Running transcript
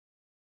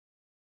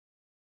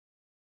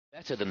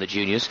Better than the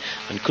juniors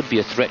and could be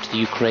a threat to the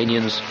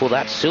Ukrainians for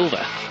that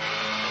silver.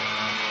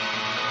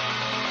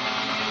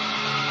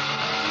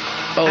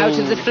 Out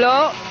of the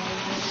floor.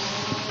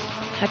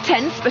 Her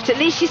 10th, but at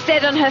least she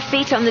stayed on her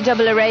feet on the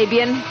double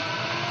Arabian.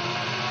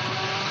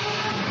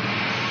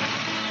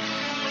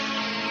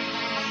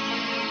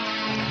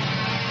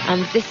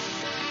 And this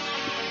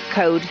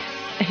code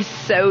is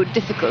so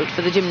difficult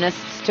for the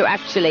gymnasts to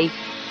actually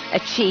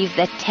achieve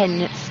their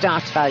 10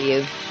 start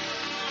value.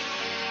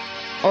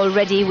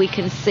 Already we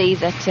can see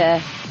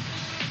that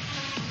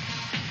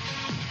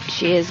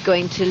she is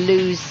going to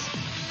lose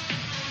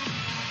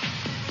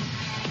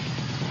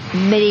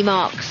many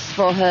marks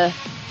for her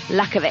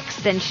lack of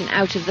extension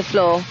out of the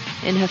floor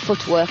in her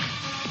footwork.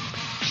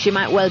 She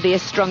might well be a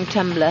strong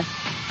tumbler,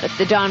 but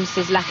the dance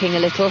is lacking a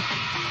little.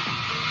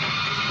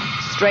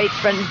 Straight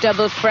front,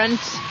 double front.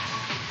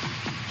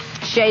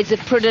 Shades of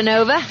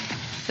Prudanova,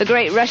 the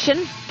great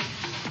Russian.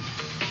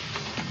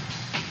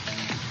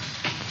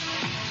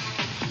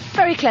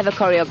 Very clever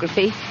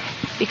choreography,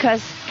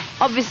 because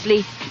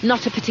obviously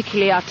not a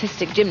particularly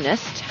artistic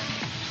gymnast.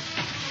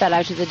 Fell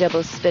out of the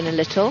double spin a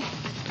little,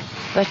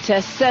 but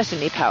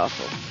certainly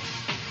powerful.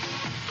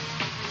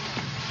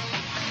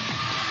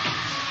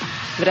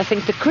 But I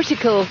think the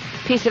critical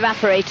piece of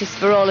apparatus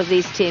for all of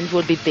these teams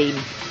will be beam.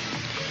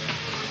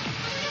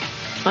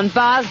 On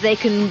bars they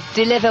can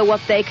deliver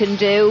what they can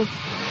do.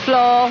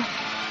 Floor,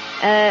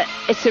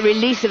 it's a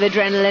release of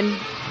adrenaline,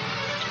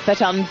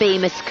 but on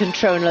beam it's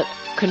control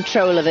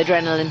of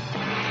adrenaline,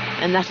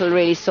 and that'll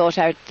really sort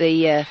out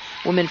the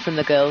women from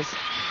the girls.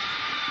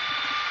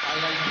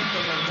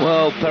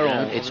 Well,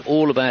 Peron, it's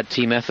all about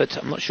team effort.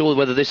 I'm not sure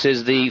whether this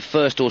is the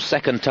first or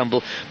second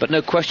tumble, but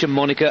no question,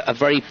 Monica, a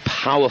very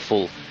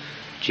powerful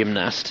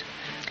gymnast.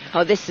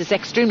 Oh, this is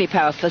extremely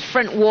powerful.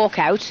 Front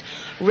walkout,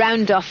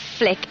 round off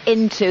flick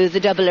into the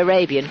double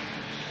Arabian.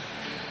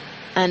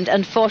 And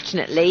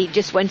unfortunately,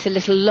 just went a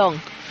little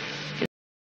long.